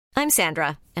I'm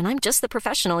Sandra, and I'm just the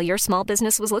professional your small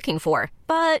business was looking for.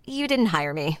 But you didn't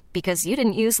hire me because you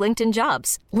didn't use LinkedIn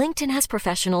Jobs. LinkedIn has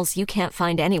professionals you can't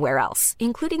find anywhere else,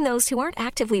 including those who aren't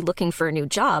actively looking for a new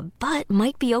job, but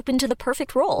might be open to the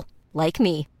perfect role, like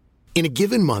me. In a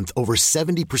given month, over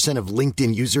 70% of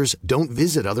LinkedIn users don't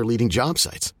visit other leading job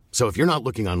sites. So if you're not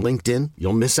looking on LinkedIn,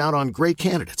 you'll miss out on great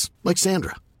candidates like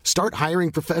Sandra. Start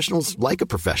hiring professionals like a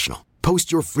professional.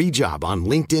 Post your free job on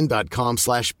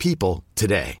linkedin.com/people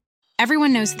today.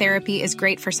 Everyone knows therapy is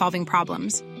great for solving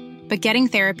problems, but getting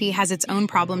therapy has its own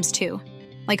problems too,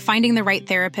 like finding the right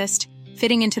therapist,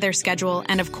 fitting into their schedule,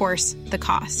 and of course, the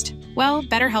cost. Well,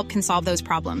 BetterHelp can solve those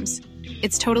problems.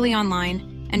 It's totally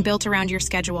online and built around your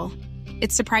schedule.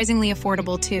 It's surprisingly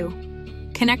affordable too.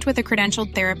 Connect with a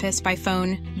credentialed therapist by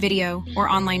phone, video, or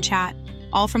online chat,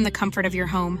 all from the comfort of your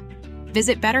home.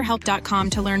 Visit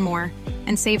BetterHelp.com to learn more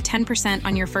and save 10%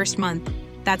 on your first month.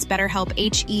 That's BetterHelp,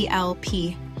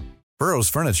 H-E-L-P. Burrow's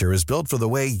furniture is built for the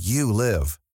way you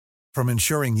live. From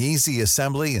ensuring easy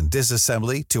assembly and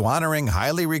disassembly to honoring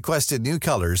highly requested new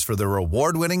colors for their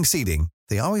award-winning seating,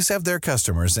 they always have their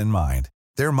customers in mind.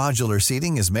 Their modular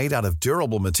seating is made out of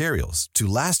durable materials to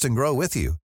last and grow with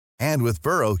you. And with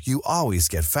Burrow, you always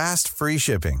get fast, free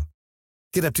shipping.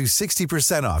 Get up to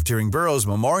 60% off during Burrow's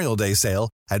Memorial Day sale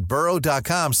at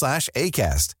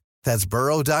burrow.com/ACAST. That's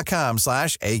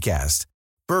burrow.com/ACAST.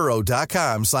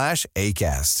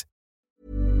 burrow.com/ACAST.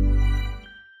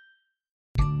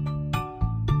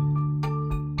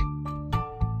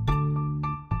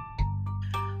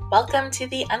 Welcome to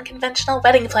the Unconventional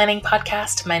Wedding Planning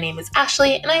Podcast. My name is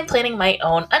Ashley, and I am planning my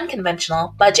own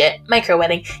unconventional budget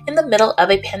micro-wedding in the middle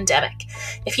of a pandemic.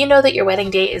 If you know that your wedding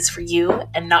day is for you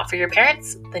and not for your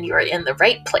parents, then you are in the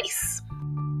right place.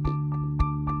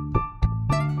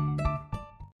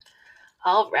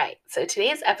 All right, so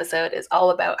today's episode is all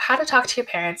about how to talk to your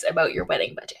parents about your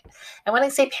wedding budget. And when I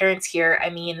say parents here, I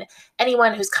mean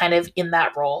anyone who's kind of in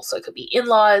that role. So it could be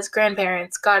in-laws,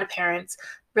 grandparents, godparents,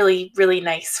 really, really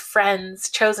nice friends,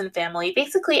 chosen family,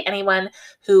 basically anyone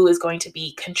who is going to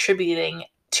be contributing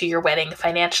to your wedding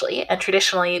financially. And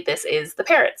traditionally, this is the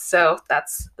parents. So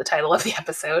that's the title of the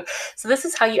episode. So this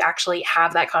is how you actually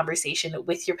have that conversation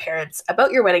with your parents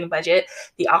about your wedding budget,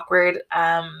 the awkward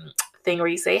thing where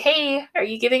you say, hey, are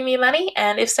you giving me money?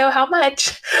 And if so, how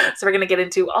much? So we're going to get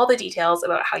into all the details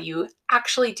about how you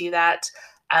actually do that.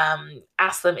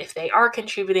 Ask them if they are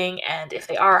contributing, and if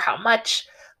they are, how much.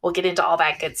 We'll get into all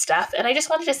that good stuff. And I just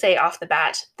wanted to say off the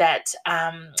bat that,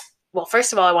 well,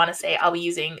 first of all, I want to say I'll be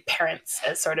using parents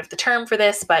as sort of the term for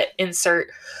this, but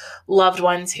insert loved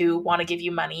ones who want to give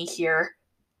you money here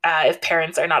if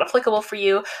parents are not applicable for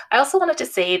you. I also wanted to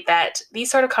say that these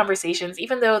sort of conversations,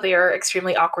 even though they are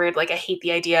extremely awkward, like I hate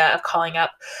the idea of calling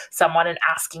up someone and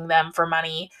asking them for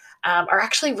money, are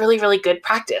actually really, really good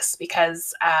practice,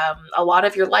 because a lot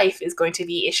of your life is going to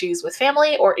be issues with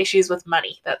family or issues with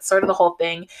money. That's sort of the whole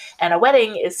thing. And a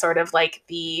wedding is sort of like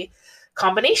the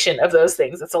combination of those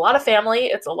things. It's a lot of family,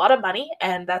 it's a lot of money,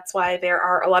 and that's why there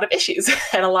are a lot of issues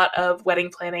and a lot of wedding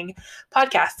planning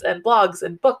podcasts and blogs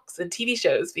and books and TV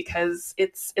shows, because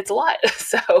it's a lot.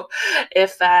 So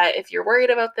if you're worried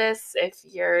about this, if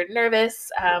you're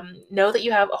nervous, know that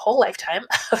you have a whole lifetime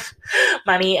of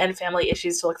money and family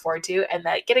issues to look forward to, and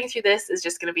that getting through this is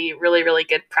just going to be really, really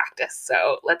good practice.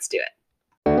 So let's do it.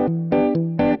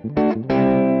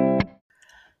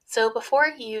 So before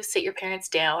you sit your parents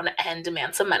down and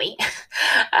demand some money,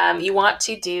 you want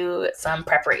to do some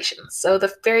preparations. So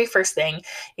the very first thing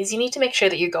is you need to make sure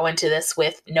that you go into this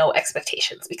with no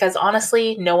expectations, because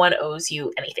honestly, no one owes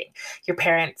you anything. Your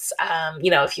parents,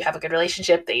 if you have a good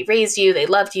relationship, they raised you, they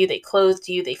loved you, they clothed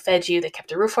you, they fed you, they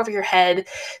kept a roof over your head.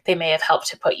 They may have helped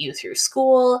to put you through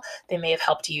school. They may have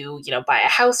helped you, buy a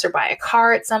house or buy a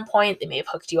car at some point. They may have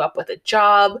hooked you up with a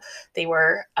job. They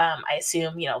were, I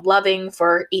assume, loving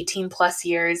for 18 plus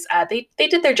years. They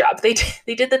did their job. They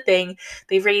did the thing.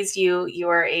 They raised you. You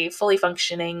are a fully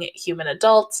functioning human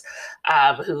adult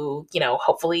who,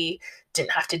 hopefully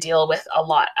didn't have to deal with a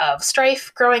lot of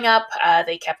strife growing up.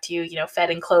 They kept you, fed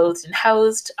and clothed and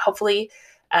housed, hopefully.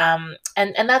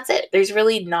 And that's it. There's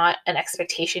really not an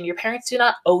expectation. Your parents do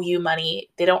not owe you money.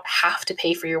 They don't have to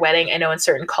pay for your wedding. I know in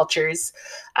certain cultures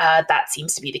that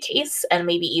seems to be the case, and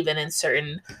maybe even in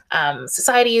certain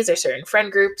societies or certain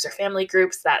friend groups or family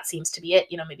groups, that seems to be it.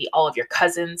 Maybe all of your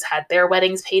cousins had their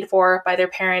weddings paid for by their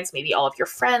parents. Maybe all of your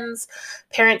friends'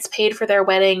 parents paid for their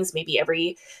weddings. Maybe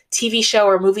every TV show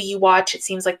or movie you watch, it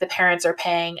seems like the parents are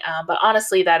paying. But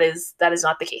honestly, that is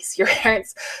not the case. Your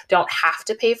parents don't have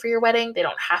to pay for your wedding. They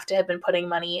don't have to have been putting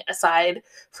money aside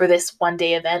for this one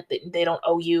day event. They don't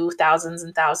owe you thousands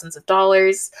and thousands of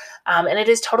dollars. And it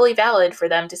is totally valid for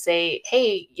them to say,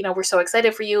 hey, we're so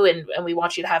excited for you and we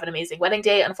want you to have an amazing wedding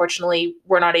day. Unfortunately,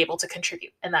 we're not able to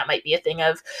contribute. And that might be a thing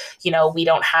of, we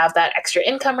don't have that extra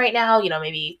income right now.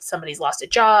 Maybe somebody's lost a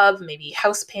job, maybe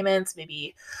house payments,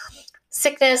 maybe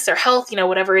sickness or health,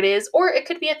 whatever it is. Or it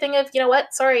could be a thing of,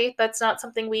 sorry, that's not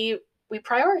something we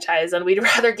prioritize, and we'd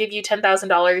rather give you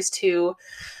 $10,000 to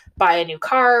buy a new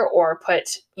car or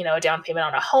put, a down payment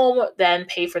on a home than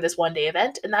pay for this one day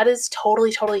event. And that is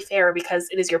totally, totally fair because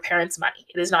it is your parents' money.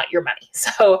 It is not your money.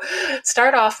 So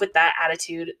start off with that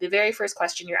attitude. The very first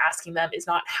question you're asking them is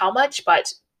not how much,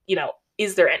 but,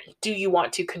 is there any? Do you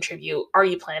want to contribute? Are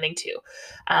you planning to?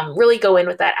 Really go in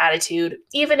with that attitude.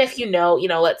 Even if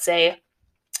let's say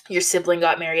your sibling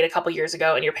got married a couple years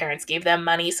ago and your parents gave them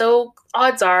money. So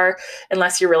odds are,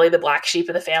 unless you're really the black sheep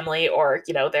of the family or,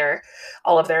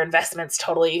 all of their investments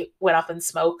totally went up in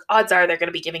smoke, odds are they're going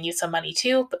to be giving you some money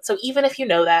too. But so even if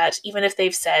that, even if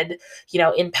they've said,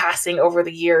 in passing over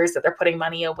the years that they're putting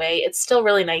money away, it's still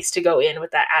really nice to go in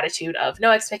with that attitude of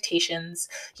no expectations.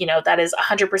 That is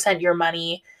 100% your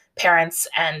money, parents,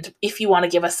 and if you want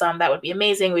to give us some, that would be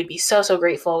amazing. We'd be so, so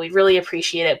grateful. We'd really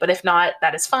appreciate it. But if not,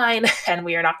 that is fine. And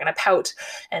we are not going to pout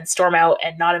and storm out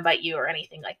and not invite you or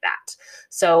anything like that.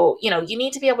 So, you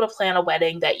need to be able to plan a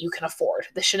wedding that you can afford.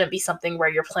 This shouldn't be something where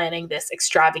you're planning this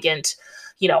extravagant,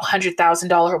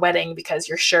 $100,000 wedding because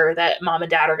you're sure that mom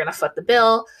and dad are going to foot the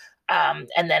bill.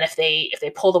 And then if they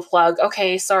pull the plug,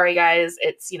 okay, sorry guys,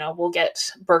 it's, we'll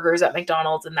get burgers at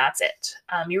McDonald's and that's it.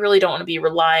 You really don't want to be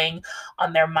relying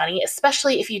on their money,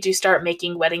 especially if you do start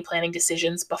making wedding planning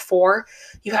decisions before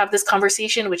you have this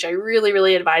conversation, which I really,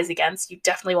 really advise against. You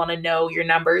definitely want to know your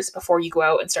numbers before you go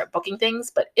out and start booking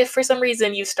things. But if for some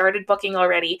reason you started booking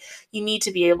already, you need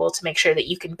to be able to make sure that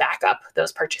you can back up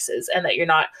those purchases and that you're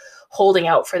not holding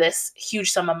out for this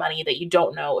huge sum of money that you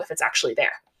don't know if it's actually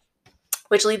there.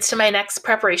 Which leads to my next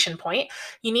preparation point.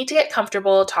 You need to get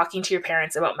comfortable talking to your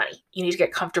parents about money. You need to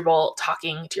get comfortable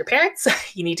talking to your parents.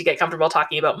 You need to get comfortable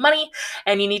talking about money,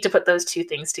 and you need to put those two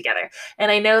things together.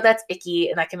 And I know that's icky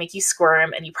and that can make you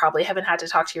squirm, and you probably haven't had to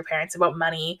talk to your parents about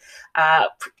money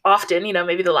often.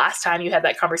 Maybe the last time you had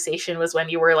that conversation was when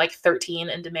you were like 13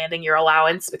 and demanding your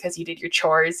allowance because you did your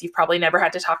chores. You've probably never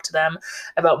had to talk to them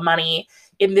about money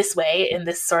in this way, in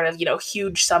this sort of,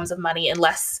 huge sums of money,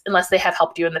 unless they have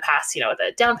helped you in the past, with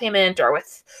a down payment or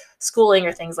with schooling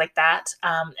or things like that.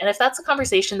 And if that's a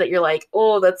conversation that you're like,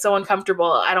 oh, that's so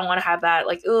uncomfortable, I don't want to have that,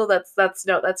 like, oh,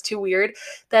 that's too weird,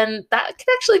 then that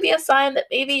could actually be a sign that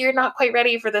maybe you're not quite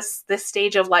ready for this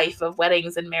stage of life of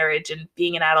weddings and marriage and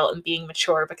being an adult and being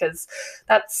mature, because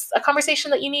that's a conversation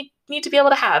that you need to be able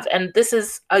to have. And this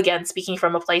is, again, speaking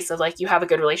from a place of like, you have a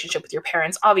good relationship with your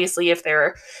parents. Obviously, if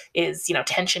there is,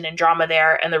 tension and drama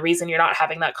there, and the reason you're not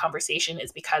having that conversation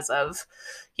is because of,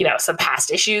 some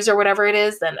past issues or whatever it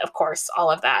is, then of course,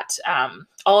 all of that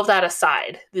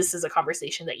aside, this is a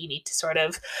conversation that you need to sort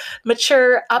of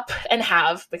mature up and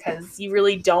have, because you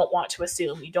really don't want to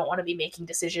assume. You don't want to be making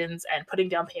decisions and putting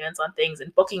down payments on things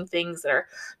and booking things that are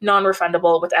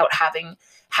non-refundable without having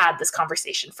had this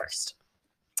conversation first.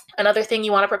 Another thing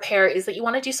you want to prepare is that you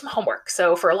want to do some homework.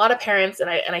 So for a lot of parents, and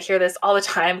I hear this all the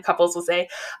time, couples will say,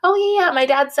 oh yeah, my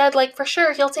dad said like for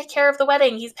sure he'll take care of the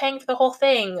wedding. He's paying for the whole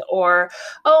thing. Or,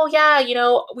 oh yeah,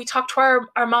 we talked to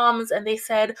our moms and they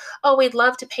said, oh, we'd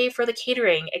love to pay for the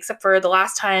catering, except for the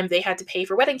last time they had to pay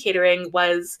for wedding catering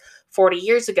was 40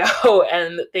 years ago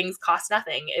and things cost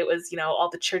nothing. It was, all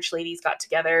the church ladies got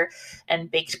together and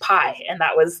baked pie, and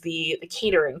that was the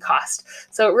catering cost.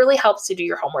 So it really helps to do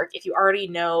your homework. If you already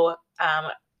know,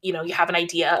 you have an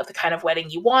idea of the kind of wedding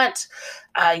you want,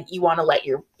 you want to let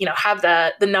your, have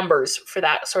the numbers for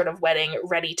that sort of wedding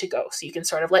ready to go. So you can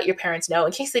sort of let your parents know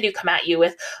in case they do come at you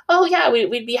with, oh yeah,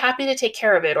 we'd be happy to take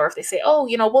care of it. Or if they say, oh,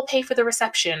 we'll pay for the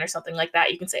reception or something like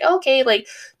that, you can say, okay, like,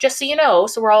 just so you know,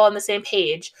 so we're all on the same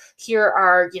page. Here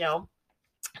are,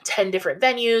 10 different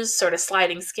venues, sort of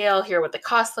sliding scale. Here are what the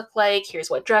costs look like. Here's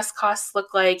what dress costs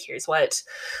look like. Here's what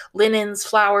linens,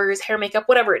 flowers, hair, makeup,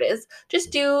 whatever it is.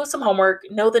 Just do some homework,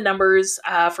 know the numbers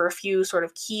for a few sort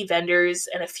of key vendors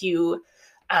and a few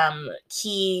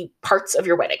key parts of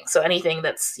your wedding. So anything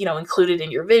that's, included in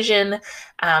your vision,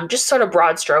 just sort of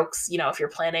broad strokes. If you're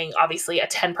planning, obviously, a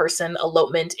 10-person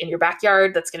elopement in your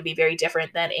backyard, that's going to be very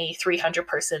different than a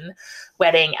 300-person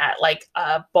wedding at like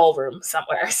a ballroom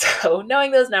somewhere. So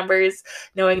knowing those numbers,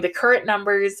 knowing the current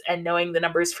numbers, and knowing the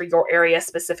numbers for your area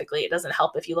specifically. It doesn't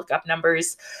help if you look up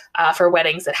numbers for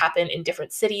weddings that happen in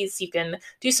different cities. You can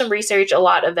do some research. A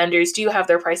lot of vendors do have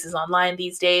their prices online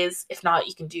these days. If not,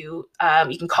 you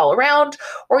can can call around,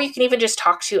 or you can even just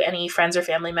talk to any friends or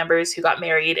family members who got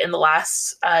married in the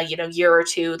last, year or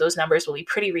two. Those numbers will be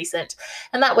pretty recent.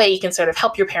 And that way you can sort of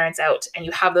help your parents out and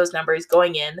you have those numbers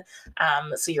going in.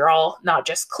 So you're all not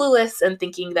just clueless and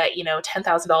thinking that,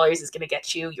 $10,000 is going to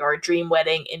get you your dream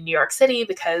wedding in New York City,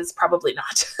 because probably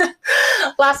not.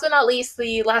 Last but not least,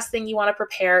 the last thing you want to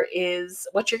prepare is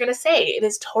what you're going to say. It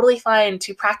is totally fine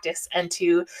to practice and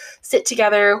to sit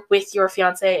together with your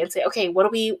fiance and say, okay, what do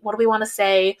we want to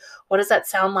say? What does that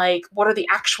sound like? What are the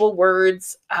actual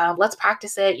words? Let's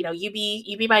practice it. You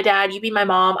be my dad, you be my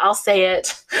mom, I'll say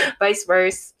it, vice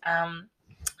versa.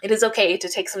 It is okay to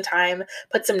take some time,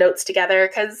 put some notes together,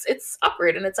 because it's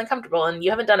awkward and it's uncomfortable and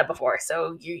you haven't done it before.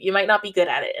 So you might not be good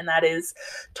at it, and that is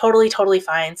totally, totally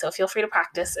fine. So feel free to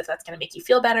practice if that's going to make you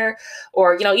feel better.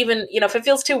 Or, even, if it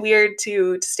feels too weird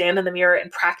to stand in the mirror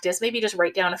and practice, maybe just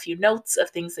write down a few notes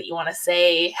of things that you want to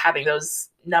say. Having those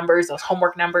numbers, those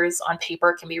homework numbers on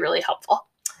paper can be really helpful.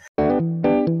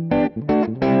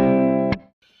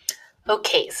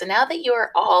 Okay, so now that you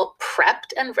are all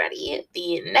prepped and ready,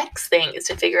 the next thing is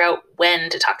to figure out when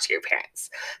to talk to your parents.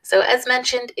 So as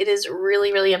mentioned, it is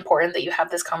really, really important that you have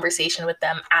this conversation with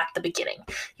them at the beginning.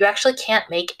 You actually can't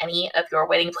make any of your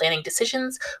wedding planning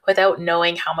decisions without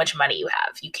knowing how much money you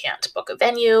have. You can't book a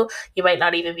venue. You might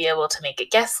not even be able to make a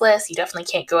guest list. You definitely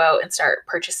can't go out and start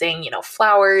purchasing,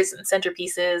 flowers and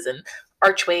centerpieces and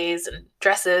archways and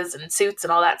dresses and suits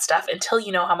and all that stuff until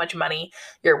you know how much money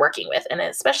you're working with. And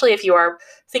especially if you are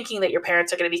thinking that your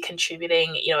parents are going to be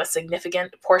contributing, a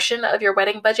significant portion of your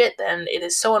wedding budget, then it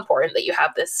is so important that you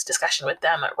have this discussion with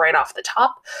them right off the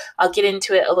top. I'll get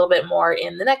into it a little bit more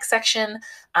in the next section,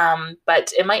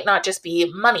 but it might not just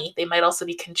be money. They might also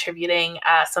be contributing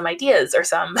some ideas or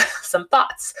some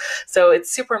thoughts. So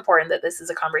it's super important that this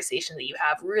is a conversation that you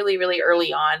have really, really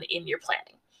early on in your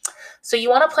planning. So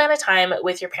you want to plan a time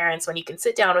with your parents when you can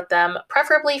sit down with them,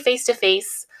 preferably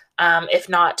face-to-face, if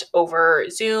not over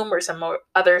Zoom or some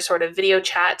other sort of video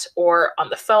chat or on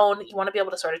the phone. You want to be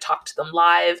able to sort of talk to them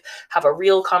live, have a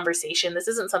real conversation. This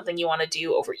isn't something you want to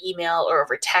do over email or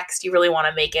over text. You really want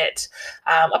to make it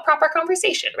a proper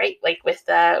conversation, right? Like with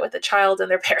a child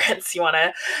and their parents, you want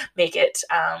to make it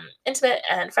intimate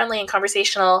and friendly and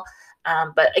conversational.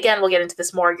 But again, we'll get into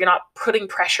this more. You're not putting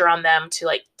pressure on them to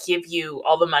give you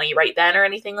all the money right then or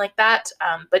anything like that.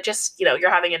 But just, you're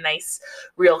having a nice,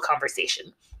 real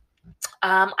conversation.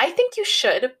 I think you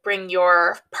should bring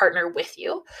your partner with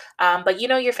you, but you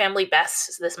know your family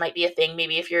best. So this might be a thing.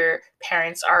 Maybe if your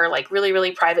parents are really,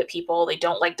 really private people, they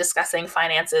don't like discussing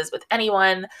finances with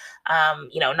anyone,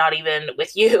 not even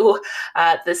with you.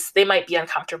 They might be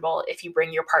uncomfortable if you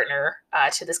bring your partner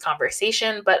to this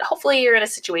conversation, but hopefully you're in a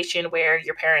situation where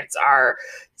your parents are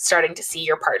starting to see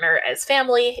your partner as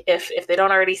family, if they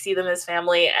don't already see them as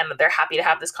family, and they're happy to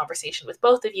have this conversation with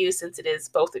both of you since it is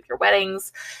both of your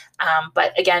weddings.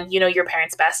 But again, you know your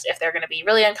parents best. If they're going to be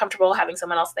really uncomfortable having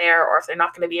someone else there, or if they're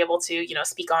not going to be able to,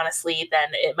 speak honestly, then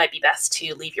it might be best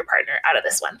to leave your partner out of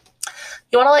this one.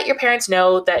 You want to let your parents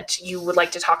know that you would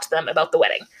like to talk to them about the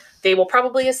wedding. They will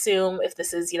probably assume, if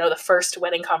this is, the first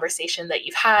wedding conversation that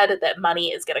you've had, that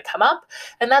money is going to come up.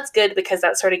 And that's good because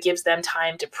that sort of gives them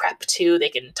time to prep too. They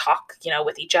can talk,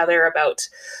 with each other about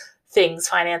things,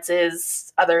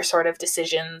 finances, other sort of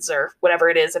decisions or whatever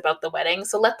it is about the wedding.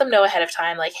 So let them know ahead of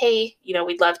time, hey,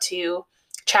 we'd love to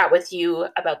chat with you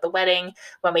about the wedding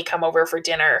when we come over for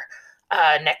dinner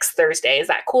next Thursday. Is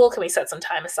that cool? Can we set some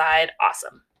time aside?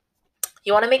 Awesome.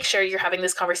 You want to make sure you're having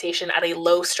this conversation at a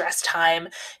low stress time.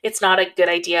 It's not a good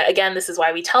idea. Again, this is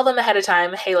why we tell them ahead of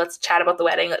time, hey, let's chat about the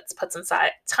wedding. Let's put some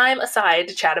time aside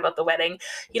to chat about the wedding.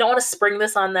 You don't want to spring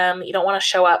this on them. You don't want to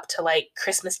show up to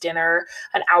Christmas dinner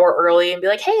an hour early and be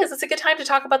like, hey, is this a good time to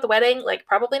talk about the wedding?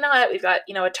 Probably not. We've got,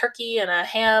 a turkey and a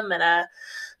ham and a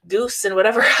goose and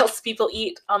whatever else people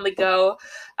eat on the go.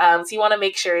 So you want to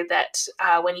make sure that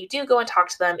when you do go and talk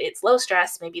to them, it's low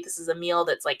stress. Maybe this is a meal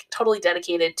that's totally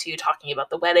dedicated to talking about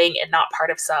the wedding and not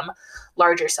part of some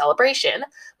larger celebration,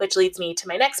 which leads me to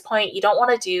my next point. You don't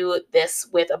want to do this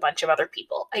with a bunch of other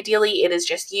people. Ideally, it is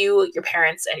just you, your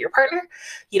parents, and your partner.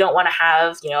 You don't want to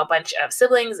have, a bunch of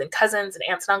siblings and cousins and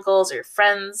aunts and uncles or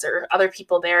friends or other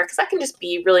people there, because that can just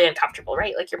be really uncomfortable,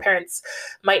 right? Your parents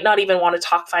might not even want to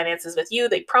talk finances with you.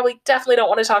 They probably definitely don't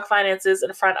want to talk finances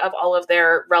in front of all of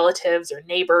their relatives or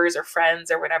neighbors or friends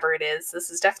or whatever it is. This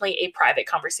is definitely a private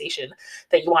conversation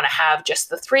that you want to have just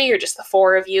the three or just the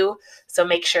four of you. So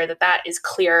make sure that that is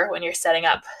clear when you're setting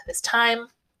up this time.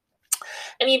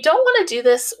 And you don't want to do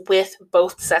this with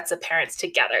both sets of parents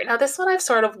together. Now, this one I've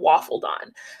sort of waffled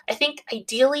on. I think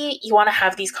ideally you want to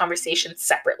have these conversations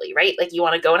separately, right? Like you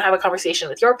want to go and have a conversation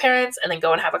with your parents and then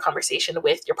go and have a conversation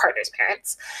with your partner's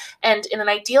parents. And in an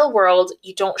ideal world,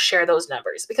 you don't share those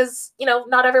numbers because,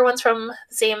 not everyone's from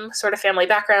the same sort of family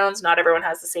backgrounds. Not everyone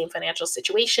has the same financial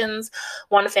situations.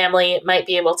 One family might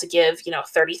be able to give,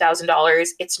 $30,000.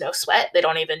 It's no sweat. They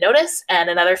don't even notice. And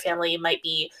another family might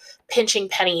be pinching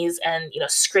pennies and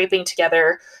scraping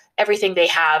together everything they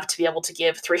have to be able to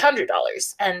give $300,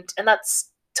 and that's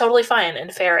totally fine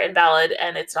and fair and valid,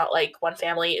 and it's not like one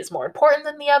family is more important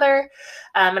than the other.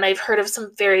 And I've heard of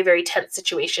some very, very tense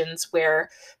situations where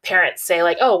parents say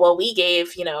like, oh well, we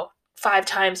gave 5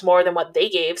 times more than what they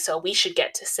gave, so we should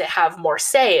get to have more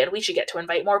say and we should get to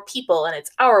invite more people and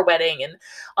it's our wedding, and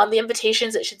on the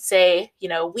invitations it should say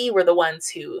we were the ones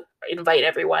who invite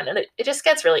everyone, and it just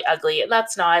gets really ugly, and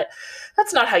that's not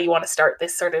how you want to start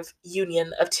this sort of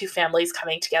union of two families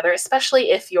coming together,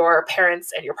 especially if your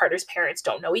parents and your partner's parents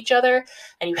don't know each other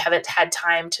and you haven't had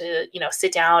time to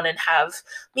sit down and have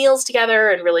meals together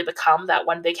and really become that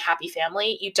one big happy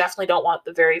family. You definitely don't want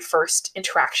the very first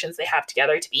interactions they have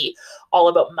together to be all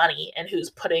about money and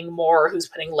who's putting more, who's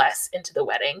putting less into the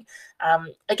wedding.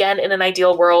 Again, in an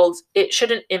ideal world, it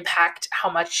shouldn't impact how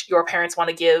much your parents want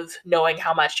to give, knowing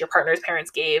how much your partner's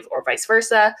parents gave, or vice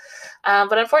versa.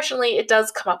 But unfortunately, it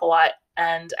does come up a lot.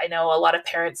 And I know a lot of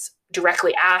parents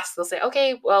directly ask, they'll say,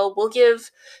 okay, well, we'll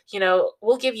give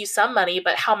you some money,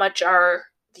 but how much are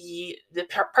the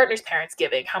partner's parents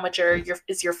giving? How much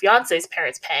is your fiance's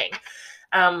parents paying?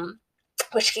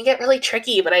 Which can get really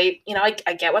tricky, but I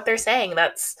get what they're saying.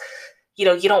 That's, you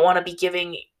don't want to be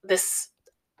giving this,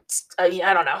 I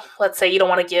don't know, let's say you don't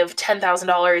want to give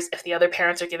 $10,000 if the other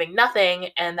parents are giving nothing,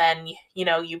 and then,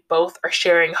 you both are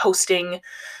sharing hosting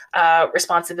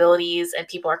responsibilities, and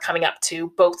people are coming up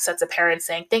to both sets of parents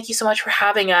saying, thank you so much for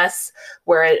having us,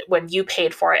 when you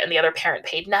paid for it and the other parent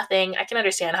paid nothing. I can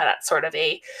understand how that's sort of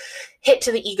a hit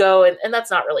to the ego, and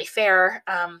that's not really fair.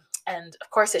 And of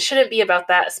course, it shouldn't be about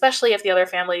that, especially if the other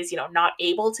family is, not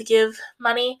able to give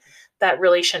money. That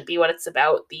really shouldn't be what it's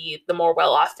about. The more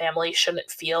well-off family shouldn't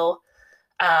feel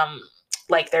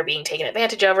like they're being taken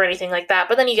advantage of or anything like that.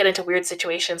 But then you get into weird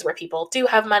situations where people do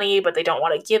have money, but they don't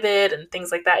want to give it and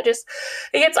things like that. It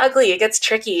gets ugly. It gets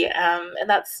tricky. And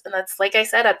that's like I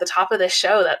said at the top of this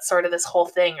show, that's sort of this whole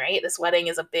thing, right? This wedding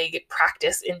is a big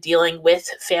practice in dealing with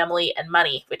family and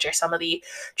money, which are some of the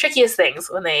trickiest things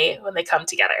when they come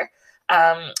together.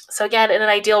 So again, in an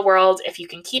ideal world, if you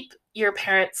can keep your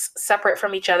parents separate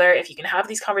from each other, if you can have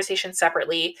these conversations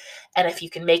separately, and if you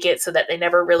can make it so that they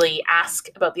never really ask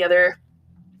about the other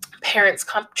parents'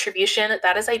 contribution,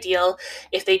 that is ideal.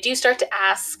 If they do start to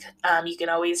ask, you can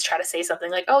always try to say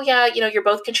something like, oh yeah, you're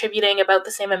both contributing about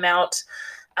the same amount.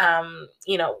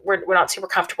 We're not super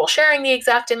comfortable sharing the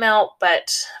exact amount,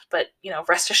 but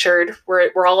rest assured,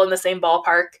 we're all in the same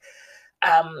ballpark.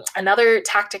 Another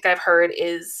tactic I've heard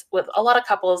is with a lot of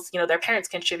couples, their parents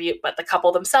contribute, but the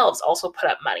couple themselves also put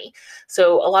up money.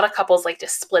 So a lot of couples like to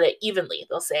split it evenly.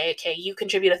 They'll say, okay, you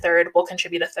contribute a third, we'll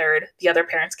contribute a third, the other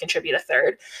parents contribute a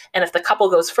third. And if the couple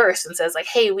goes first and says like,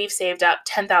 hey, we've saved up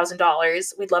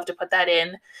 $10,000, we'd love to put that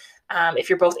in. If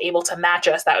you're both able to match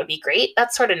us, that would be great.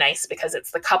 That's sort of nice because it's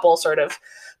the couple sort of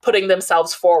putting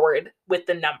themselves forward with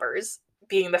the numbers,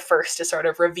 being the first to sort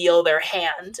of reveal their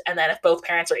hand. And then if both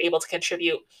parents are able to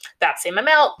contribute that same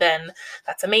amount, then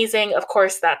that's amazing. Of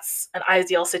course, that's an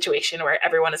ideal situation where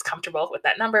everyone is comfortable with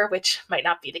that number, which might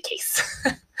not be the case.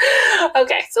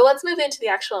 Okay, so let's move into the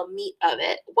actual meat of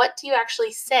it. What do you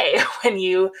actually say when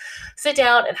you sit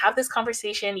down and have this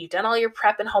conversation? You've done all your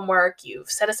prep and homework. You've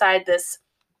set aside this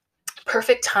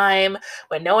perfect time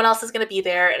when no one else is going to be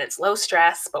there and it's low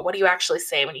stress, but what do you actually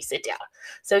say when you sit down?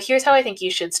 So here's how I think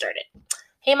you should start it.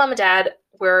 Hey, mom and dad,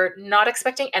 we're not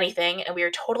expecting anything and we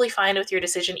are totally fine with your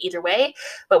decision either way,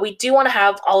 but we do want to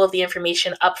have all of the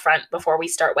information up front before we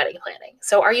start wedding planning.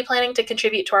 So are you planning to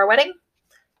contribute to our wedding?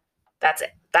 That's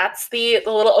it. That's the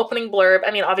little opening blurb.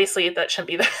 I mean, obviously that shouldn't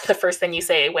be the first thing you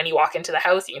say when you walk into the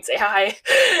house. You can say hi.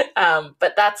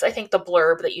 But that's, I think, the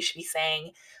blurb that you should be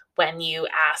saying when you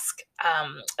ask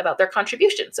about their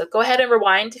contribution. So go ahead and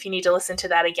rewind if you need to listen to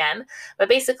that again. But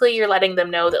basically, you're letting them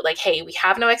know that, like, hey, we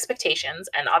have no expectations.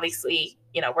 And obviously,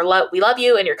 we love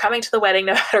you and you're coming to the wedding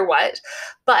no matter what.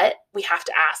 But we have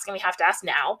to ask, and we have to ask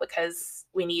now because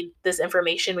we need this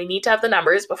information. We need to have the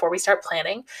numbers before we start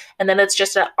planning. And then it's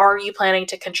just are you planning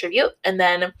to contribute? And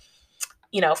then,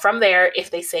 from there,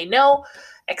 if they say no,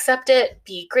 accept it,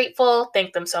 be grateful,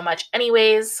 thank them so much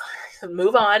anyways,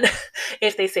 move on.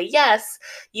 If they say yes,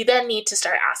 you then need to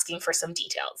start asking for some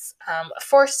details.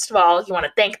 First of all, you want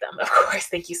to thank them, of course.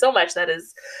 Thank you so much. That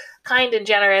is kind and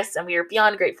generous, and we are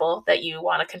beyond grateful that you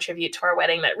want to contribute to our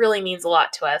wedding. That really means a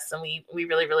lot to us, and we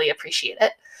really, really appreciate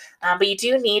it. But you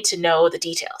do need to know the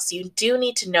details. You do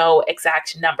need to know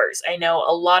exact numbers. I know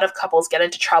a lot of couples get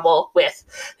into trouble with,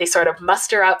 they sort of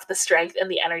muster up the strength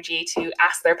and the energy to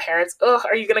ask their parents, oh,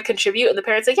 are you going to contribute? And the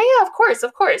parents say, yeah, of course,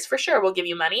 for sure, we'll give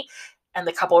you money. And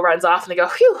the couple runs off and they go,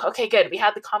 phew, okay, good. We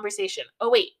had the conversation. Oh,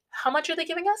 wait, how much are they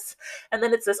giving us? And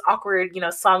then it's this awkward,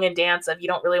 song and dance of you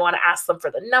don't really want to ask them for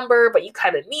the number, but you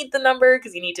kind of need the number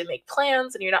because you need to make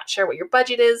plans and you're not sure what your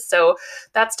budget is. So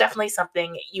that's definitely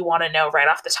something you want to know right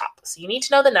off the top. So you need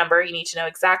to know the number. You need to know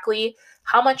exactly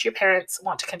how much your parents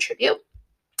want to contribute.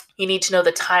 You need to know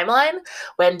the timeline.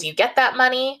 When do you get that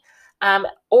money?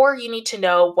 Or you need to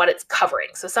know what it's covering.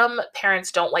 So some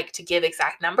parents don't like to give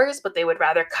exact numbers, but they would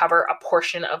rather cover a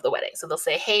portion of the wedding. So they'll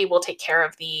say, hey, we'll take care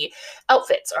of the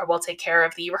outfits, or we'll take care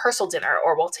of the rehearsal dinner,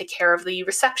 or we'll take care of the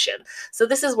reception. So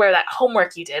this is where that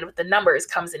homework you did with the numbers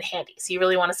comes in handy. So you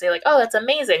really want to say like, oh, that's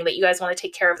amazing that you guys want to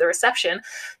take care of the reception.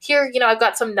 Here, I've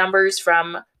got some numbers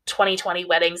from 2020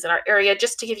 weddings in our area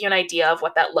just to give you an idea of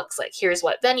what that looks like. Here's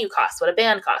what venue costs, what a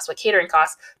band costs, what catering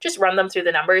costs. Just run them through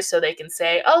the numbers so they can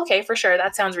say, oh, okay, for sure,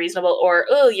 that sounds reasonable. Or,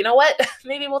 oh, you know what?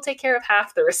 Maybe we'll take care of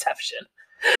half the reception.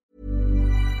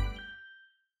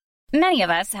 Many of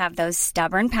us have those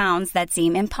stubborn pounds that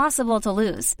seem impossible to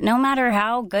lose, no matter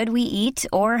how good we eat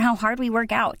or how hard we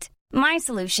work out. My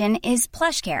solution is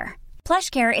PlushCare.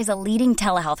 PlushCare is a leading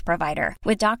telehealth provider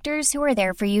with doctors who are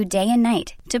there for you day and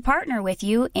night to partner with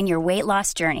you in your weight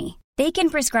loss journey. They can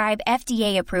prescribe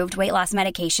FDA-approved weight loss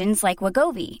medications like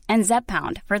Wegovy and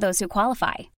Zepbound for those who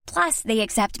qualify. Plus, they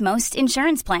accept most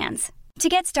insurance plans. To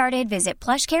get started, visit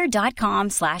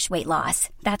plushcare.com/weightloss.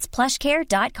 That's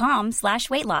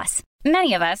plushcare.com/weightloss.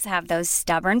 Many of us have those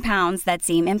stubborn pounds that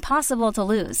seem impossible to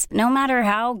lose, no matter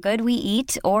how good we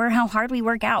eat or how hard we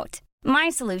work out. My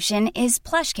solution is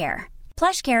PlushCare.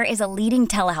 PlushCare is a leading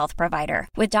telehealth provider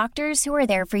with doctors who are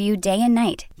there for you day and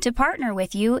night to partner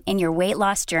with you in your weight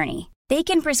loss journey. They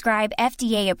can prescribe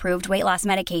FDA-approved weight loss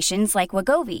medications like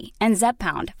Wegovy and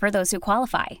Zepbound for those who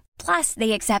qualify. Plus,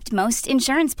 they accept most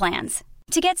insurance plans.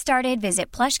 To get started,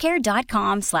 visit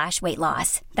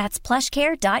plushcare.com/weightloss. That's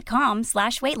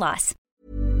plushcare.com/weightloss.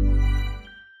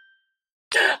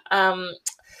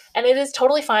 And it is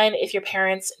totally fine if your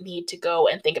parents need to go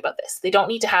and think about this. They don't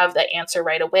need to have that answer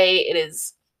right away. It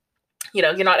is,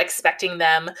 you're not expecting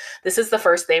them. This is the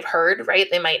first they've heard, right?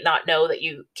 They might not know that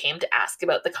you came to ask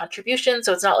about the contribution.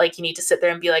 So it's not like you need to sit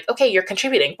there and be like, okay, you're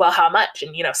contributing. Well, how much?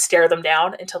 And, stare them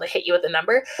down until they hit you with a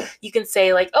number. You can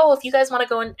say like, oh, if you guys want to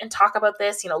go and talk about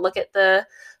this, look at the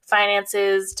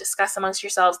finances, discuss amongst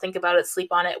yourselves, think about it, sleep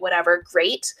on it, whatever,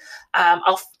 great.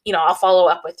 I'll follow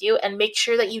up with you, and make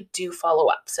sure that you do follow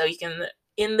up. So you can,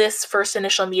 in this first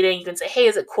initial meeting, you can say, hey,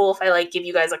 is it cool if I give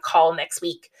you guys a call next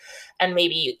week? And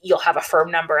maybe you'll have a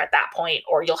firm number at that point,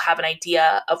 or you'll have an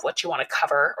idea of what you want to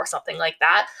cover or something like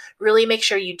that. Really make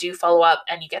sure you do follow up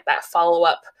and you get that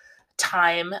follow-up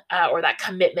time or that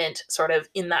commitment sort of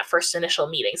in that first initial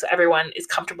meeting. So everyone is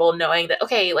comfortable knowing that,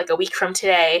 okay, like a week from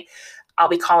today, I'll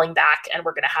be calling back and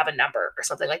we're going to have a number or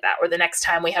something like that. Or the next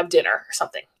time we have dinner or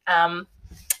something.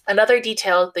 Another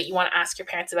detail that you want to ask your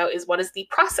parents about is, what is the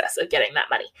process of getting that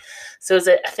money? So is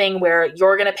it a thing where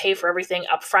you're going to pay for everything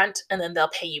up front and then they'll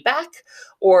pay you back?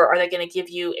 Or are they going to give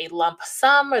you a lump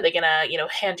sum? Are they going to,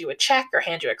 hand you a check or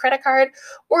hand you a credit card?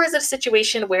 Or is it a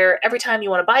situation where every time you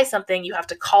want to buy something, you have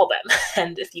to call them?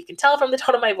 And if you can tell from the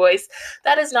tone of my voice,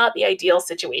 that is not the ideal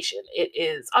situation. It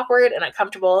is awkward and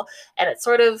uncomfortable, and it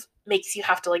sort of makes you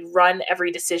have to run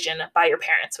every decision by your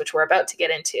parents, which we're about to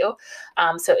get into.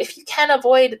 So if you can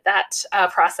avoid that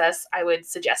process, I would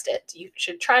suggest it. You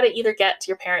should try to either get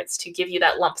your parents to give you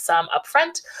that lump sum up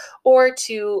front, or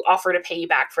to offer to pay you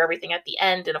back for everything at the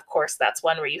end. And of course, that's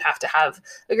one where you have to have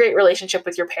a great relationship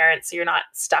with your parents, so you're not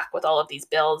stuck with all of these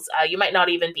bills. You might not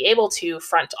even be able to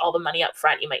front all the money up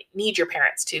front. You might need your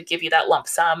parents to give you that lump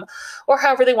sum, or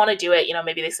however they want to do it.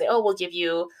 Maybe they say, oh, we'll give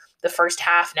you the first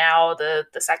half now, the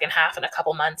second half in a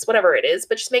couple months, whatever it is.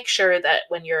 But just make sure that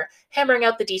when you're hammering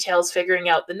out the details, figuring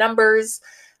out the numbers,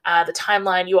 the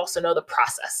timeline, you also know the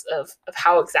process of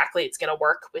how exactly it's going to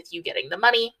work with you getting the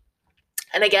money.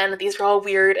 And again, these are all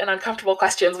weird and uncomfortable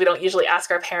questions. We don't usually ask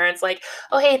our parents like,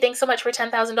 oh, hey, thanks so much for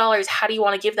 $10,000. How do you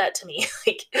want to give that to me?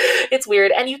 It's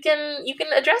weird. And you can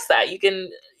address that. You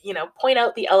can point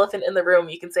out the elephant in the room.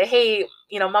 You can say, hey,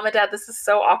 mom and dad, this is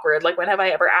so awkward. Like, when have I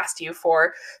ever asked you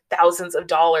for thousands of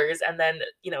dollars and then,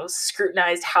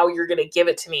 scrutinized how you're going to give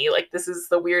it to me? Like, this is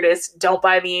the weirdest. Don't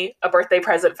buy me a birthday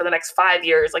present for the next 5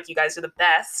 years. Like, you guys are the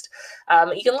best.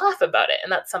 You can laugh about it.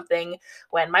 And that's something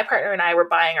when my partner and I were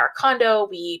buying our condo,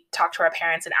 we talked to our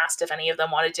parents and asked if any of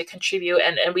them wanted to contribute.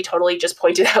 And we totally just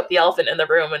pointed out the elephant in the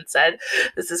room and said,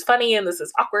 this is funny and this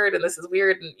is awkward and this is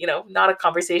weird and, not a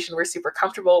conversation we're super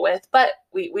comfortable with. But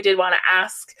we did want to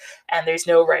ask, and there's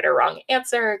no right or wrong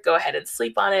answer. Go ahead and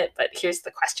sleep on it. But here's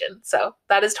the question. So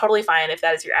that is totally fine if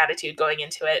that is your attitude going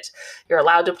into it. You're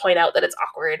allowed to point out that it's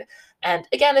awkward. And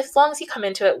again, as long as you come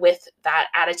into it with that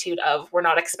attitude of, we're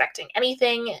not expecting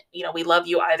anything, we love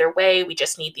you either way, we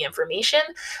just need the information,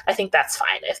 I think that's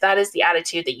fine. If that is the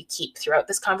attitude that you keep throughout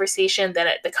this conversation, then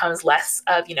it becomes less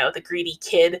of, the greedy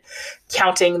kid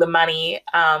counting the money,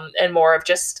 and more of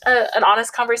just an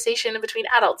honest conversation between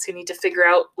adults who need to figure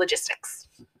out logistics.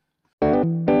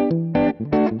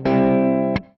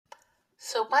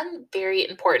 So one very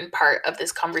important part of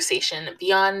this conversation,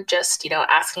 beyond just,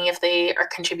 asking if they are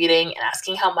contributing and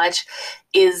asking how much,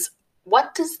 is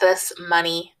what does this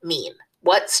money mean?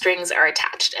 What strings are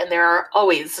attached? And there are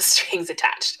always strings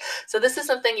attached. So this is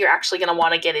something you're actually going to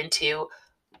want to get into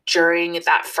during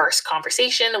that first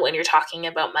conversation when you're talking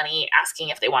about money, asking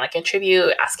if they want to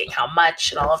contribute, asking how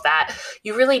much and all of that.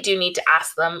 You really do need to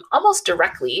ask them almost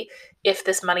directly if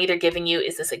this money they're giving you,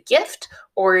 is this a gift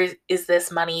or is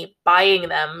this money buying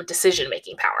them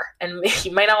decision-making power? And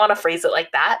you might not want to phrase it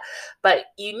like that, but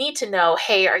you need to know,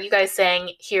 hey, are you guys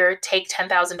saying, here, take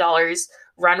 $10,000,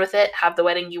 run with it, have the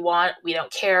wedding you want. We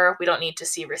don't care. We don't need to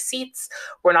see receipts.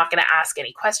 We're not going to ask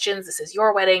any questions. This is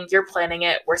your wedding. You're planning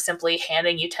it. We're simply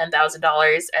handing you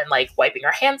 $10,000 and wiping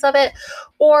our hands of it.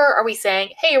 Or are we saying,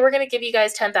 hey, we're going to give you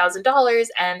guys $10,000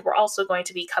 and we're also going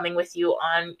to be coming with you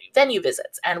on venue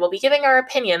visits and we'll be giving our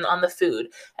opinion on the food.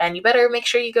 And you better make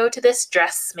sure you go to this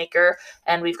dressmaker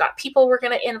and we've got people we're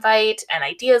going to invite and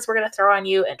ideas we're going to throw on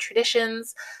you and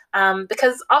traditions.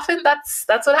 Because often that's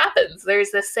what happens.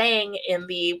 There's this saying in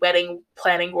the wedding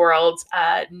planning world,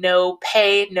 no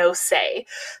pay, no say.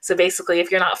 So basically, if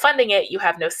you're not funding it, you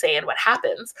have no say in what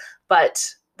happens.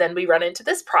 But then we run into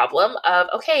this problem of,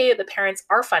 okay, the parents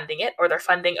are funding it or they're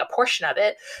funding a portion of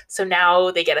it. So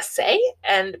now they get a say.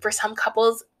 And for some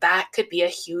couples, that could be a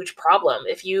huge problem.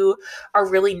 If you are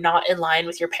really not in line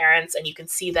with your parents and you can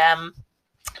see them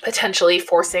potentially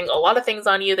forcing a lot of things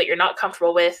on you that you're not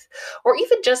comfortable with, or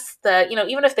even just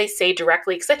even if they say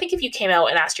directly, because I think if you came out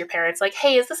and asked your parents like,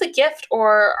 hey, is this a gift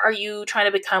or are you trying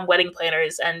to become wedding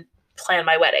planners and plan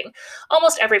my wedding?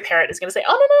 Almost every parent is going to say,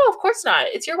 oh, no, of course not.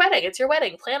 It's your wedding. It's your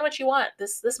wedding. Plan what you want.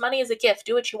 This money is a gift.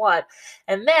 Do what you want.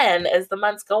 And then as the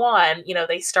months go on,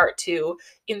 they start to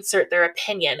insert their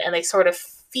opinion and they sort of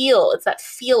it's that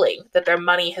feeling that their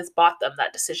money has bought them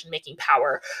that decision-making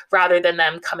power rather than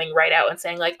them coming right out and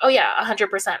saying like, oh yeah,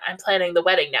 100%, I'm planning the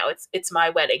wedding now. It's my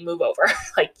wedding, move over.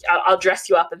 I'll dress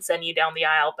you up and send you down the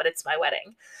aisle, but it's my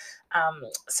wedding.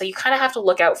 So you kind of have to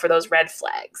look out for those red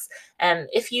flags. And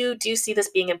if you do see this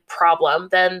being a problem,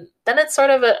 then it's sort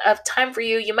of a time for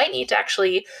you. You might need to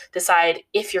actually decide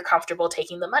if you're comfortable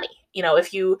taking the money.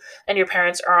 If you and your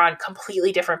parents are on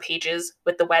completely different pages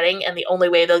with the wedding and the only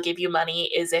way they'll give you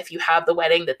money is if you have the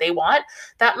wedding that they want,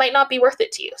 that might not be worth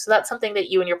it to you. So that's something that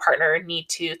you and your partner need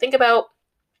to think about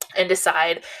and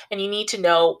decide, and you need to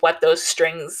know what those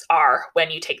strings are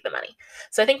when you take the money.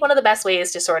 So I think one of the best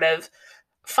ways to sort of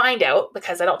find out,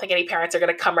 because I don't think any parents are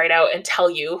going to come right out and tell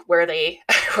you where they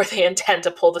intend to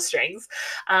pull the strings.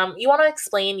 You want to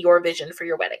explain your vision for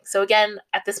your wedding. So again,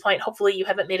 at this point, hopefully you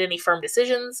haven't made any firm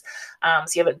decisions.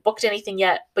 So you haven't booked anything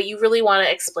yet, but you really want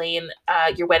to explain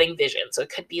your wedding vision. So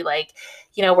it could be like,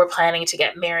 we're planning to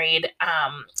get married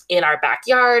in our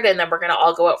backyard, and then we're going to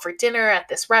all go out for dinner at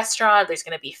this restaurant. There's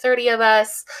going to be 30 of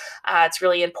us. It's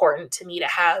really important to me to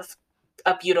have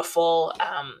a beautiful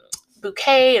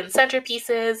bouquet and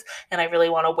centerpieces, and I really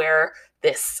want to wear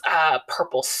this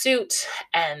purple suit,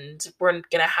 and we're going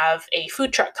to have a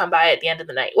food truck come by at the end of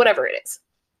the night, whatever it is.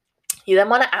 You then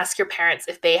want to ask your parents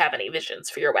if they have any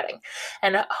visions for your wedding.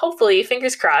 And hopefully,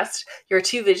 fingers crossed, your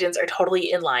two visions are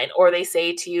totally in line, or they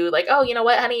say to you like, oh, you know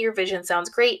what, honey, your vision sounds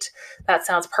great. That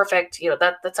sounds perfect.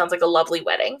 That sounds like a lovely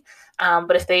wedding.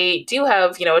 But if they do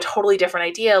have, a totally different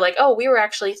idea, like, oh, we were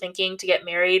actually thinking to get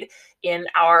married in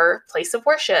our place of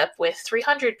worship with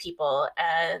 300 people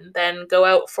and then go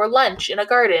out for lunch in a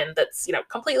garden that's,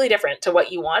 completely different to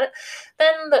what you want,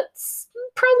 then that's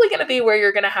probably going to be where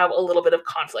you're going to have a little bit of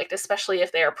conflict, especially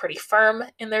if they are pretty firm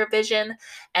in their vision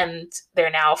and they're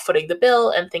now footing the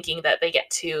bill and thinking that they get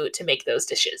to make those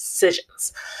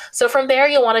decisions. So from there,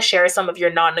 you'll want to share some of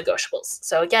your non-negotiables.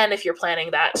 So again, if you're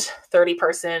planning that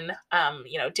 30-person,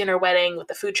 dinner wedding with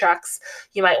the food trucks,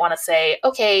 you might want to say,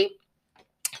 okay,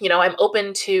 I'm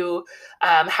open to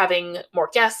having more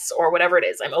guests or whatever it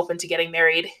is. I'm open to getting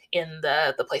married in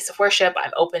the place of worship.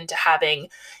 I'm open to having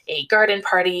a garden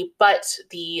party, but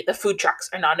the food trucks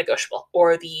are non-negotiable,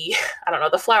 or the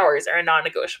flowers are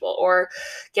non-negotiable, or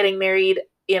getting married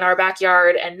in our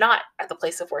backyard and not at the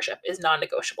place of worship is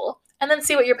non-negotiable. And then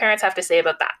see what your parents have to say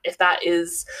about that. If that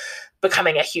is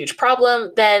becoming a huge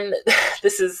problem, then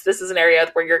this is an area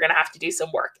where you're going to have to do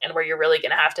some work and where you're really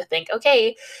going to have to think,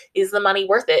 okay, is the money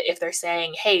worth it if they're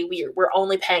saying, hey, we're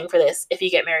only paying for this if you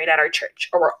get married at our church,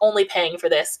 or we're only paying for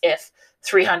this if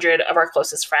 300 of our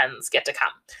closest friends get to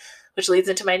come. Which leads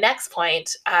into my next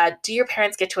point. Do your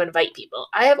parents get to invite people?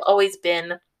 I have always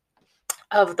been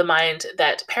of the mind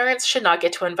that parents should not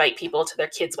get to invite people to their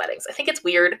kids' weddings. I think it's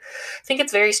weird. I think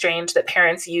it's very strange that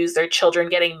parents use their children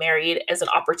getting married as an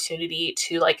opportunity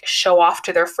to show off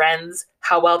to their friends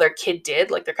how well their kid did.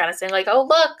 They're kind of saying oh,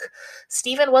 look,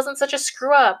 Stephen wasn't such a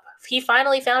screw up. He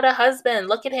finally found a husband.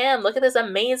 Look at him. Look at this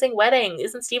amazing wedding.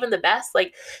 Isn't Stephen the best?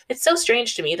 It's so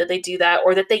strange to me that they do that,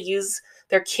 or that they use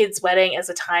their kid's wedding as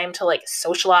a time to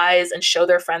socialize and show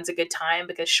their friends a good time,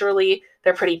 because surely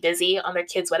they're pretty busy on their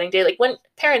kid's wedding day.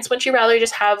 Wouldn't you rather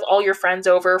just have all your friends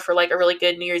over for a really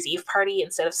good New Year's Eve party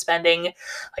instead of spending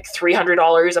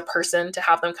 $300 a person to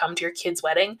have them come to your kid's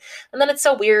wedding? And then it's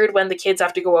so weird when the kids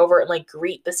have to go over and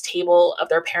greet this table of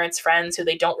their parents' friends who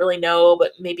they don't really know,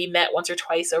 but maybe met once or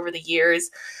twice over the years.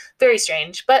 Very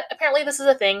strange. But apparently this is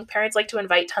a thing. Parents like to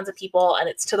invite tons of people, and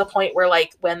it's to the point where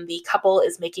when the couple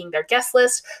is making their guest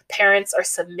list, parents are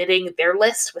submitting their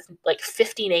list with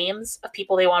 50 names of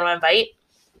people they want to invite.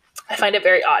 I find it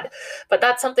very odd, but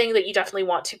that's something that you definitely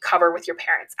want to cover with your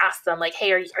parents. Ask them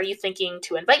hey, are you thinking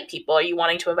to invite people? Are you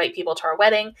wanting to invite people to our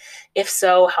wedding? If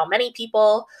so, how many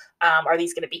people? Are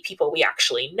these going to be people we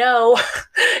actually know?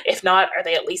 If not, are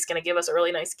they at least going to give us a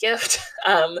really nice gift?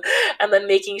 And then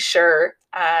making sure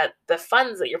the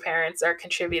funds that your parents are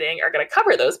contributing are going to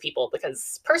cover those people,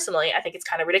 because personally, I think it's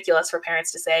kind of ridiculous for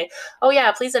parents to say, oh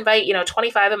yeah, please invite,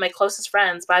 25 of my closest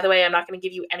friends. By the way, I'm not going to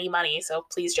give you any money, so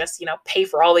please just, pay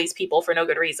for all these people for no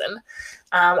good reason.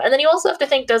 And then you also have to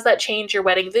think, does that change your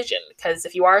wedding vision? Because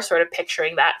if you are sort of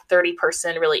picturing that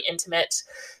 30-person really intimate,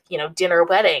 dinner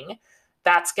wedding,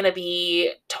 that's going to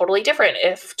be totally different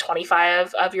if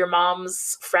 25 of your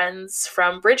mom's friends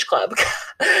from Bridge Club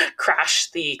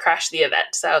crash the event.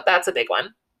 So that's a big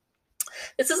one.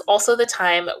 This is also the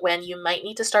time when you might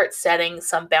need to start setting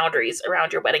some boundaries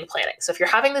around your wedding planning. So if you're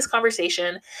having this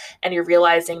conversation and you're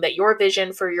realizing that your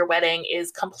vision for your wedding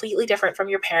is completely different from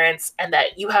your parents, and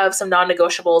that you have some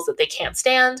non-negotiables that they can't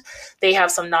stand, they have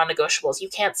some non-negotiables you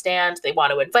can't stand, they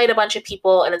want to invite a bunch of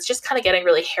people, and it's just kind of getting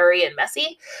really hairy and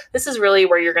messy, this is really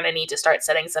where you're going to need to start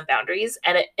setting some boundaries.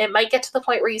 And it might get to the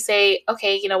point where you say,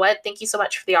 okay, you know what? Thank you so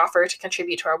much for the offer to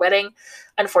contribute to our wedding.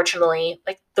 Unfortunately,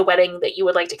 the wedding that you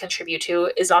would like to contribute to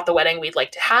is not the wedding we'd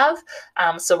like to have.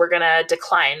 So we're going to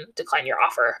decline your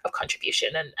offer of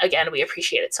contribution. And again, we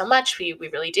appreciate it so much. We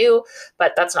really do,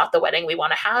 but that's not the wedding we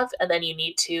want to have. And then you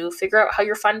need to figure out how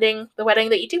you're funding the wedding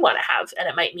that you do want to have. And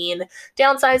it might mean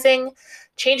downsizing,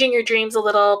 changing your dreams a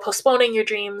little, postponing your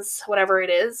dreams, whatever it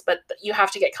is, but you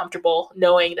have to get comfortable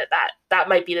knowing that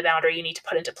might be the boundary you need to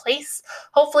put into place.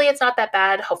 Hopefully it's not that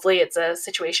bad. Hopefully it's a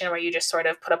situation where you just sort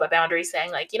of put up a boundary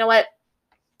saying you know what,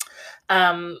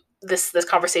 this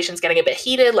conversation is getting a bit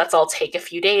heated. Let's all take a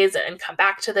few days and come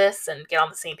back to this and get on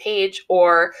the same page.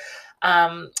 Or,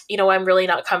 I'm really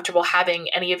not comfortable having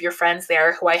any of your friends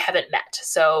there who I haven't met.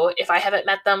 So if I haven't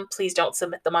met them, please don't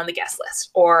submit them on the guest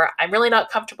list. Or I'm really not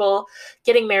comfortable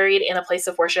getting married in a place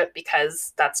of worship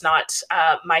because that's not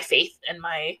my faith and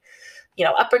my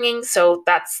upbringing. So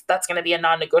that's going to be a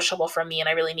non-negotiable from me, and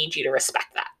I really need you to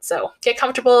respect that. So get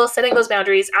comfortable setting those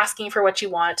boundaries, asking for what you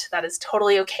want. That is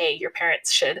totally okay. Your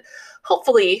parents should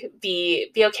hopefully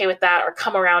be okay with that or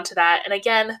come around to that. And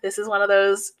again, this is one of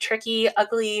those tricky,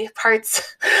 ugly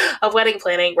parts of wedding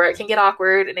planning where it can get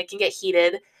awkward and it can get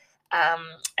heated.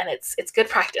 And it's good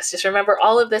practice. Just remember,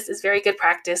 all of this is very good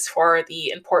practice for the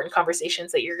important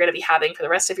conversations that you're going to be having for the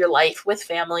rest of your life with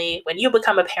family. When you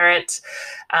become a parent,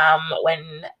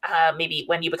 maybe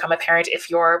when you become a parent, if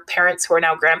your parents who are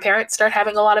now grandparents start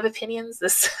having a lot of opinions,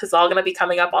 this is all going to be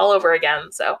coming up all over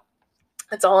again. So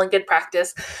It's all in good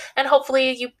practice. And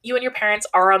hopefully you and your parents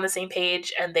are on the same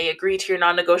page and they agree to your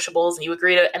non-negotiables and you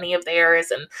agree to any of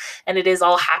theirs, and it is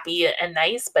all happy and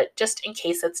nice. But just in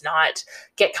case it's not,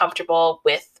 get comfortable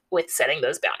with setting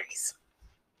those boundaries.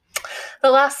 The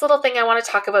last little thing I want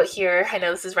to talk about here, I know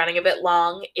this is running a bit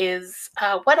long, is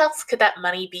what else could that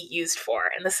money be used for?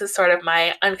 And this is sort of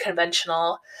my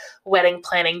unconventional wedding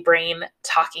planning brain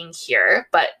talking here.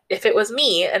 But if it was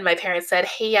me and my parents said,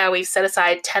 hey, yeah, we've set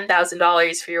aside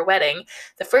 $10,000 for your wedding,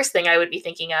 the first thing I would be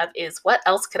thinking of is, what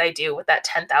else could I do with that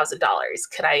 $10,000?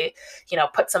 Could I,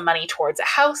 put some money towards a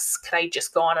house? Could I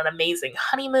just go on an amazing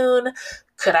honeymoon?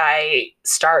 Could I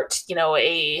start,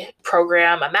 a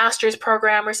program, a master's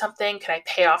program or something? Could I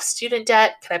pay off student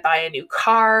debt? Could I buy a new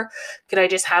car? Could I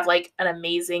just have like an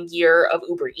amazing year of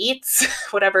Uber Eats,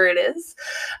 whatever it is?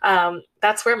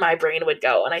 That's where my brain would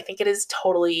go. And I think it is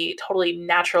totally, totally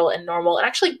natural and normal and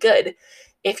actually good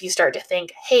if you start to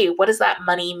think, hey, what does that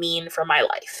money mean for my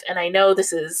life? And I know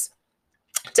this is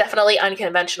definitely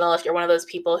unconventional if you're one of those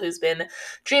people who's been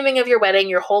dreaming of your wedding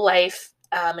your whole life.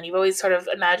 And you've always sort of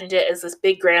imagined it as this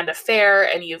big grand affair,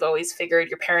 and you've always figured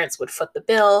your parents would foot the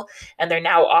bill, and they're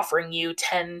now offering you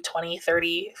 $10,000, $20,000,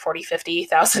 $30,000, $40,000,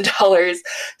 $50,000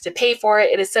 to pay for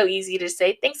it. It is so easy to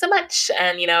say, thanks so much,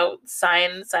 and,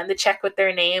 sign the check with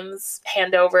their names,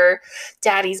 hand over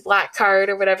daddy's black card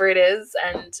or whatever it is,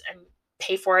 and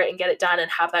pay for it and get it done and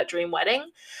have that dream wedding.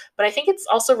 But I think it's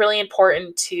also really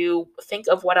important to think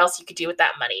of what else you could do with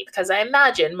that money, because I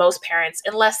imagine most parents,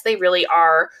 unless they really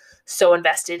are so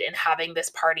invested in having this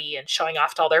party and showing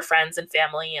off to all their friends and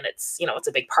family, and it's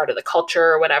a big part of the culture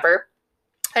or whatever,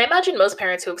 I imagine most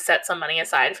parents who have set some money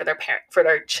aside for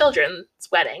their children's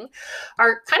wedding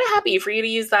are kind of happy for you to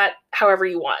use that however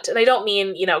you want. And I don't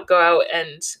mean, go out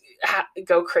and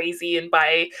go crazy and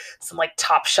buy some like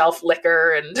top shelf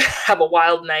liquor and have a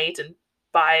wild night and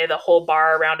buy the whole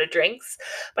bar round of drinks.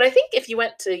 But I think if you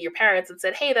went to your parents and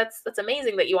said, hey, that's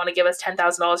amazing that you want to give us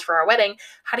 $10,000 for our wedding,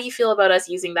 how do you feel about us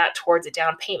using that towards a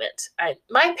down payment?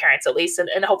 My parents, at least,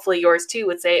 and hopefully yours too,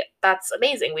 would say, that's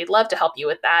amazing. We'd love to help you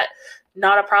with that.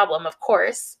 Not a problem, of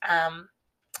course.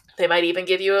 They might even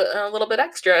give you a little bit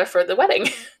extra for the wedding.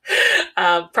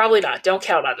 Probably not. Don't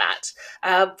count on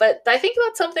that. But I think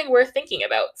that's something worth thinking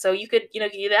about. So you could,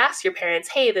 you'd ask your parents,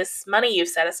 hey, this money you've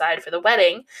set aside for the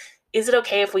wedding, is it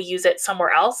okay if we use it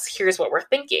somewhere else? Here's what we're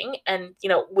thinking. And,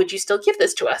 would you still give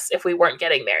this to us if we weren't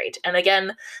getting married? And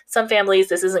again, some families,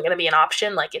 this isn't going to be an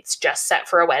option. Like, it's just set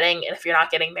for a wedding. And if you're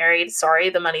not getting married, sorry,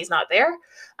 the money's not there.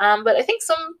 But I think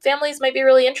some families might be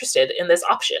really interested in this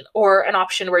option, or an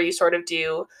option where you sort of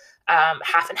do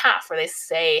half and half, where they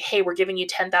say, hey, we're giving you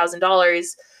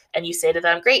 $10,000. And you say to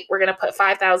them, great, we're going to put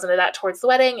 $5,000 of that towards the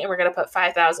wedding, and we're going to put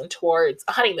 $5,000 towards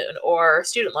a honeymoon or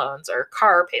student loans or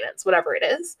car payments, whatever it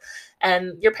is.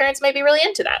 And your parents may be really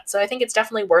into that. So I think it's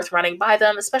definitely worth running by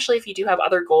them, especially if you do have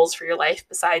other goals for your life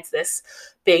besides this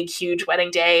big, huge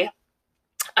wedding day.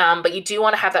 But you do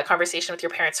want to have that conversation with your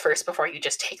parents first before you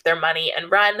just take their money and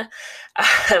run.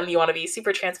 You want to be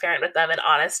super transparent with them and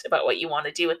honest about what you want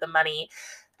to do with the money.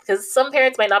 Because some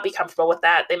parents might not be comfortable with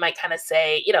that. They might kind of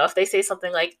say, if they say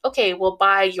something like, okay, we'll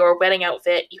buy your wedding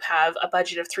outfit. You have a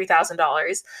budget of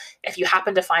 $3,000. If you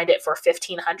happen to find it for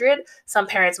 $1,500, some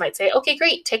parents might say, okay,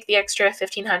 great, take the extra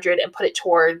 $1,500 and put it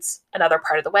towards another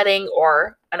part of the wedding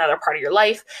or another part of your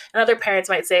life. And other parents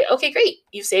might say, okay, great,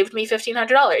 you've saved me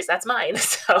 $1,500. That's mine.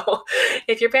 So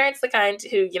if your parents the kind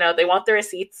who, they want the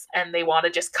receipts and they want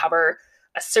to just cover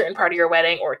a certain part of your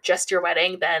wedding or just your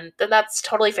wedding, then that's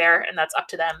totally fair and that's up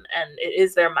to them, and it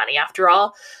is their money after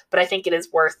all. But I think it is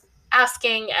worth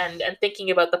asking and thinking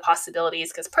about the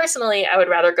possibilities, because personally I would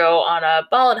rather go on a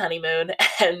ball and honeymoon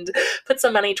and put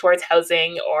some money towards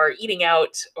housing or eating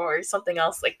out or something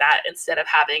else like that instead of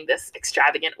having this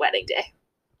extravagant wedding day.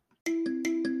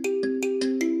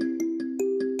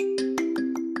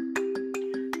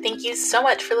 Thank you so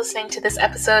much for listening to this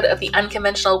episode of the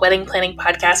Unconventional Wedding Planning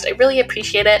Podcast. I really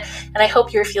appreciate it, and I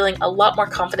hope you're feeling a lot more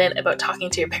confident about talking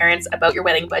to your parents about your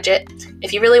wedding budget.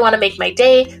 If you really want to make my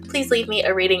day, please leave me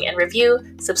a rating and review,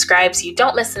 subscribe so you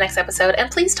don't miss the next episode,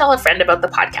 and please tell a friend about the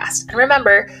podcast. And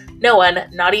remember, no one,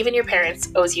 not even your parents,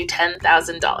 owes you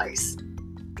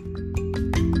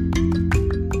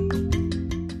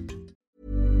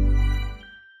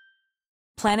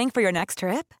 $10,000. Planning for your next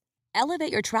trip?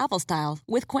 Elevate your travel style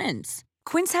with Quince.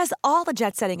 Quince has all the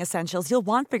jet-setting essentials you'll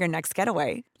want for your next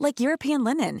getaway, like European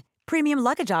linen, premium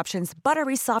luggage options,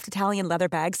 buttery soft Italian leather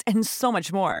bags, and so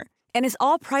much more. And is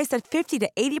all priced at 50 to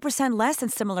 80% less than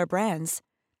similar brands.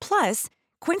 Plus,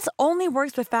 Quince only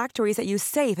works with factories that use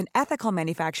safe and ethical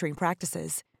manufacturing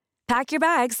practices. Pack your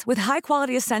bags with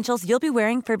high-quality essentials you'll be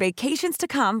wearing for vacations to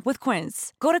come with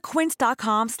Quince. Go to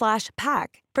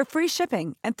quince.com/pack for free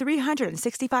shipping and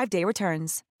 365-day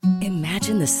returns.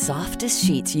 Imagine the softest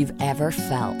sheets you've ever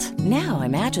felt. Now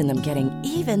imagine them getting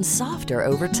even softer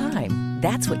over time.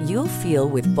 That's what you'll feel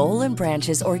with Boll &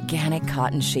 Branch's organic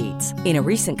cotton sheets. In a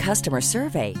recent customer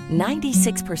survey,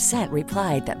 96%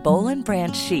 replied that Boll &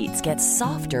 Branch sheets get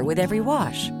softer with every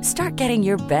wash. Start getting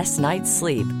your best night's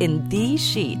sleep in these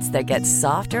sheets that get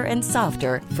softer and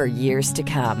softer for years to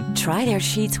come. Try their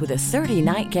sheets with a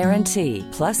 30-night guarantee.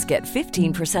 Plus, get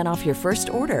 15% off your first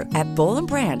order at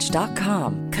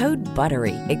bollandbranch.com. Code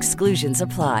BUTTERY. Exclusions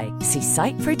apply. See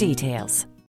site for details.